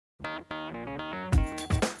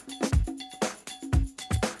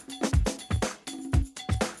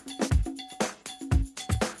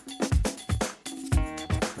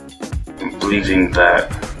believing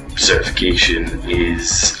that certification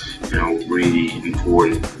is really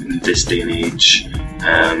important in this day and age,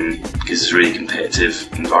 because it's a really competitive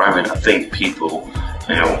environment. I think people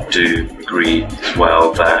do agree as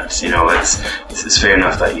well that it's fair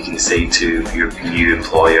enough that you can say to your new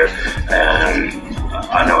employer,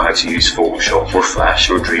 I know how to use Photoshop or Flash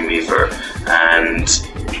or Dreamweaver, and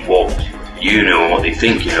what and what they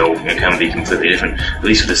think it can be completely different. At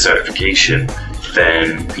least with the certification,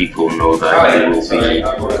 then people know that they will be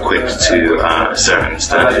equipped to a certain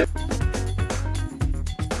standard.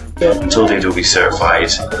 Until the Adobe Certified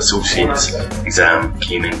Associates exam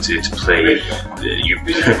came into play,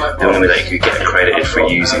 the only way that you could get accredited for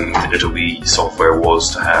using Adobe software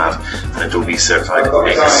was to have an Adobe Certified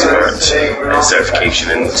Expert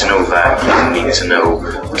certification, and to know that you need to know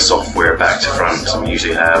the software back to front. And you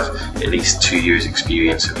usually have at least 2 years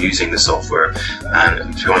experience of using the software,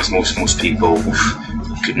 and to be honest, most people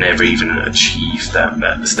could never even achieve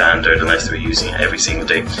that standard unless they were using it every single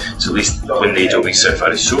day. So at least when the Adobe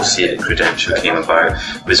Certified Associate credential came about,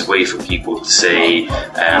 it was a way for people to say,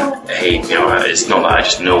 hey, it's not that I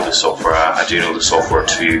just know the software, I do know the software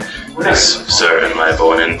to this certain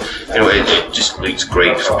level, and it just looks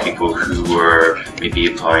great for people who were maybe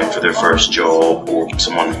applying for their first job, or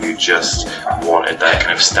someone who just wanted that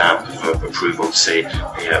kind of stamp of approval to say,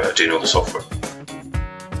 yeah, I do know the software.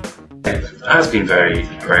 It has been very,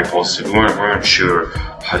 very positive. We weren't sure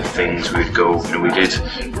how things would go. We did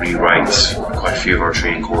rewrite quite a few of our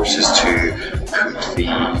training courses to put the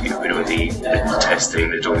testing,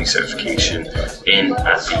 the Adobe certification in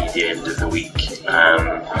at the end of the week.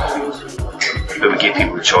 But we gave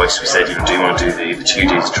people a choice. We said, do you want to do the 2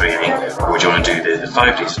 days of training, or do you want to do the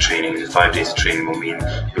 5 days of training? And the 5 days of training will mean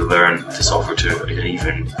you'll learn the software to an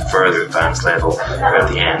even further advanced level, at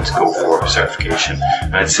the end go for certification.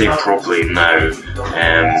 And I'd say probably now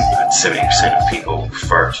 70% of people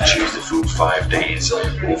prefer to choose the full 5 days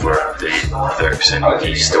over the 30%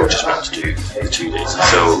 who still just want to do the 2 days.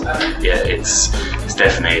 So yeah, it's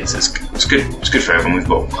definitely it's good for everyone. We've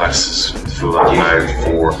got classes full up now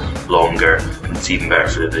for longer, and it's even better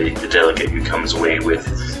for the delegate who comes away with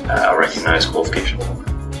a recognised qualification.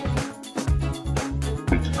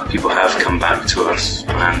 People have come back to us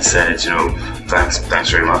and said, thanks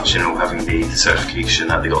very much. Having the certification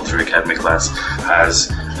that they got through academy class has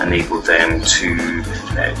enabled them to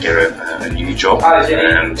get a new job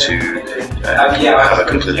and to have a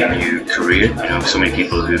completely new career. So many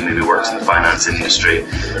people who maybe worked in the finance industry,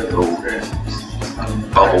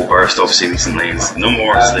 bubble burst obviously recently, and no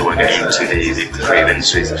more, so they want to get into the creative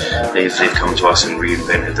industries. They've come to us and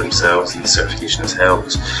reinvented themselves, and the certification has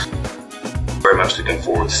helped. Very much looking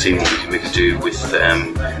forward to seeing what we can do with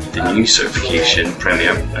the new certification,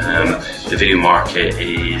 Premiere. The video market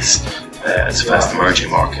is it's a fast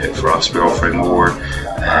emerging market for us. We're offering more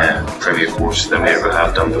Premiere courses than we ever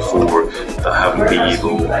have done before, but haven't been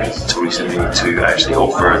able to recently to actually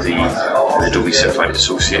offer the Adobe Certified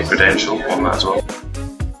Associate credential on that as well.